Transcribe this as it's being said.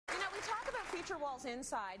feature walls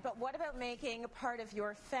inside, but what about making a part of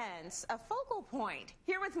your fence a focal point?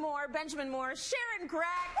 Here with more, Benjamin Moore, Sharon Grech.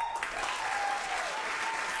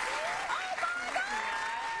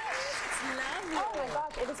 Oh my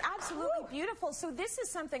gosh, it is absolutely beautiful. So this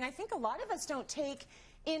is something I think a lot of us don't take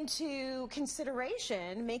into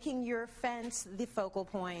consideration, making your fence the focal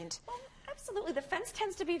point. Well, absolutely. The fence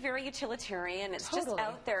tends to be very utilitarian. It's just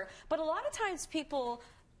out there. But a lot of times people,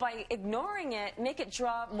 by ignoring it, make it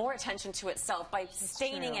draw more attention to itself by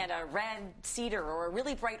staining it a red cedar or a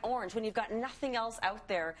really bright orange when you've got nothing else out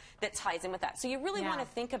there that ties in with that. So you really want to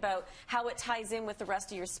think about how it ties in with the rest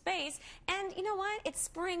of your space. And you know what? It's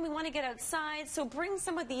spring. We want to get outside. So bring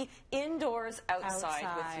some of the indoors outside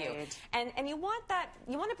with you. And you want that,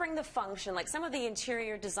 you want to bring the function, like some of the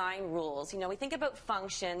interior design rules. You know, we think about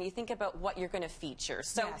function, you think about what you're going to feature.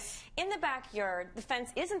 So in the backyard, the fence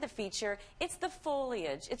isn't the feature, it's the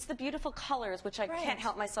foliage. It's the beautiful colors, which I can't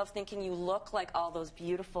help myself thinking you look like all those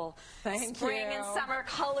beautiful spring and summer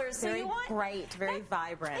colors. Very so you want bright, very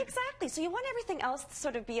vibrant. Exactly. So you want everything else to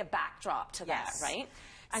sort of be a backdrop to that, right?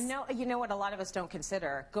 I know. You know what a lot of us don't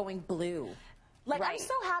consider? Going blue. Like, I'm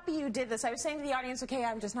so happy you did this. I was saying to the audience, okay,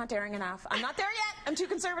 I'm just not daring enough. I'm not there yet. I'm too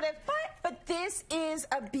conservative. But this is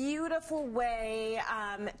a beautiful way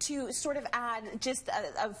to sort of add just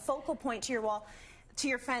a focal point to your wall, to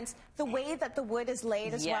your fence. The way that the wood is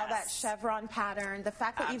laid as well, that chevron pattern, the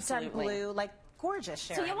fact that you've done blue, like, gorgeous,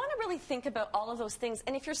 Sharon. So you want to really think about all of those things.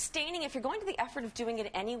 And if you're staining, if you're going to the effort of doing it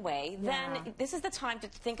anyway, then this is the time to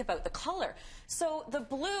think about the color. So the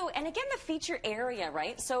blue, and again, the feature area,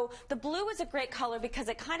 right? So the blue is a great color because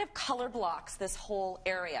it kind of color blocks this whole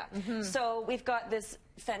area. So we've got this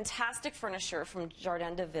fantastic furniture from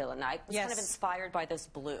Jardin de Ville, and I was kind of inspired by this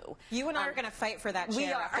blue. You and I are going to fight for that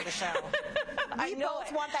chair after the show. We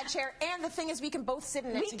both want that chair, and the thing is we can both sit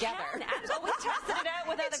in it together. We tested it out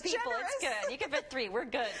with other people. It's good. You can fit 3. We're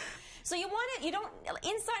good. So you want it, you don't,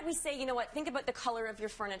 inside we say, you know what, think about the color of your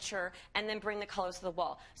furniture and then bring the colors to the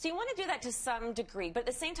wall. So you want to do that to some degree, but at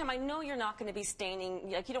the same time, I know you're not going to be staining,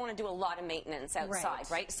 like you don't want to do a lot of maintenance outside,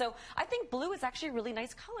 right? So I think blue is actually a really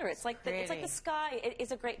nice color. It's like the sky. It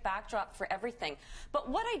is a great backdrop for everything. But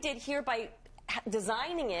what I did here by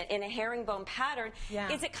designing it in a herringbone pattern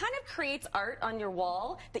is it kind of creates art on your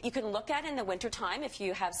wall that you can look at in the wintertime if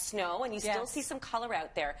you have snow and you still see some color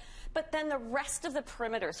out there. But then the rest of the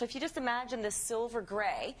perimeter, so if you just imagine this silver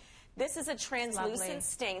gray, this is a translucent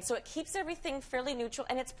stain, so it keeps everything fairly neutral,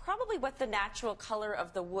 and it's probably what the natural color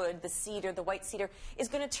of the wood, the cedar, the white cedar, is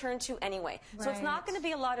going to turn to anyway. So it's not going to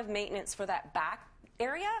be a lot of maintenance for that back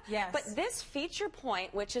area, but this feature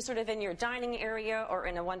point, which is sort of in your dining area or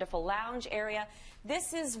in a wonderful lounge area,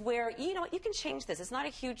 this is where, you know, you can change this. It's not a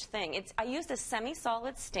huge thing. I used a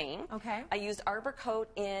semi-solid stain. I used Arbor Coat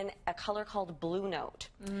in a color called Blue Note.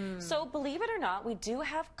 So believe it or not, we do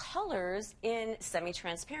have colors in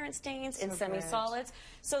semi-transparent stains, in semi-solids.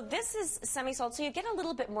 So this is semi-solid, so you get a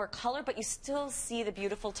little bit more color, but you still see the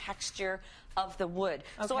beautiful texture of the wood.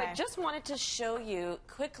 So I just wanted to show you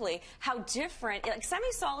quickly how different, like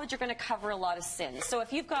semi-solid, you're going to cover a lot of sins. So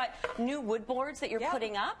if you've got new wood boards that you're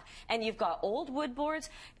putting up and you've got old wood boards,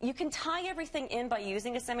 you can tie everything in by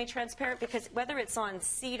using a semi-transparent, because whether it's on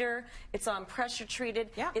cedar, it's on pressure treated,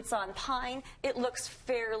 it's on pine, it looks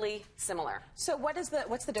fairly similar. So what's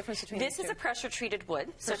the difference between this? Is a pressure treated wood.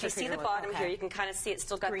 So if you see the bottom here, you can kind of see it's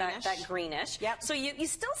still got that greenish. So you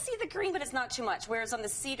still see the green, but it's not too much. Whereas on the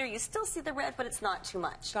cedar, you still see the red, but it's not too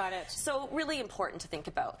much. Got it. So really important to think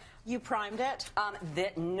about. You primed it?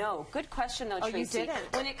 No. Good question, though, Tracy. You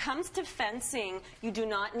didn't. When it comes to fencing, you do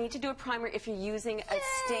not need to do a primer if you're using a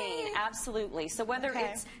stain. Absolutely. So whether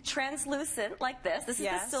it's translucent like this is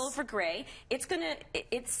the silver gray. It's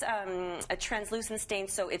a translucent stain,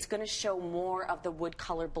 so it's going to show more of the wood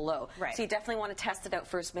color below. So you definitely want to test it out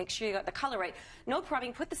first. Make sure you got the color right. No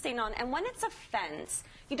priming. Put the stain on. And when it's a fence,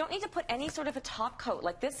 you don't need to put any sort of a top coat.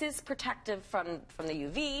 Like this is protective from the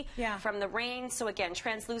UV, from the rain. So again,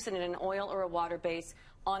 translucent in an oil or a water base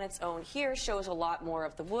on its own here shows a lot more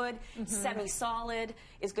of the wood. Semi-solid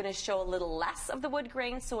is going to show a little less of the wood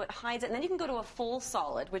grain, so it hides it. And then you can go to a full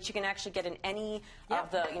solid, which you can actually get in any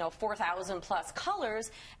of the 4,000 plus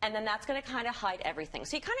colors, and then that's going to kind of hide everything.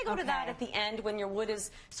 So you kind of go to that at the end when your wood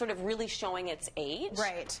is sort of really showing its age.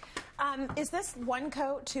 Is this 1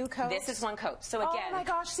 coat, 2 coats? This is 1 coat. So again, oh my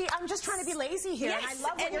gosh, see, I'm just trying to be lazy here, and I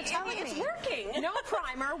love what you're telling me. It's working. No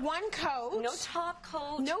primer, 1 coat. No top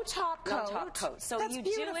coat. No no top coat. No top coat. So That's you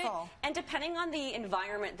beautiful. do it, and depending on the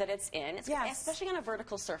environment that it's in, especially on a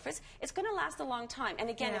vertical surface, it's going to last a long time. And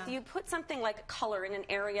again, if you put something like color in an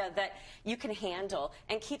area that you can handle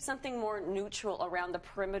and keep something more neutral around the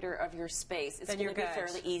perimeter of your space, it's going to be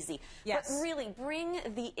fairly easy. But really, bring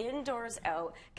the indoors out.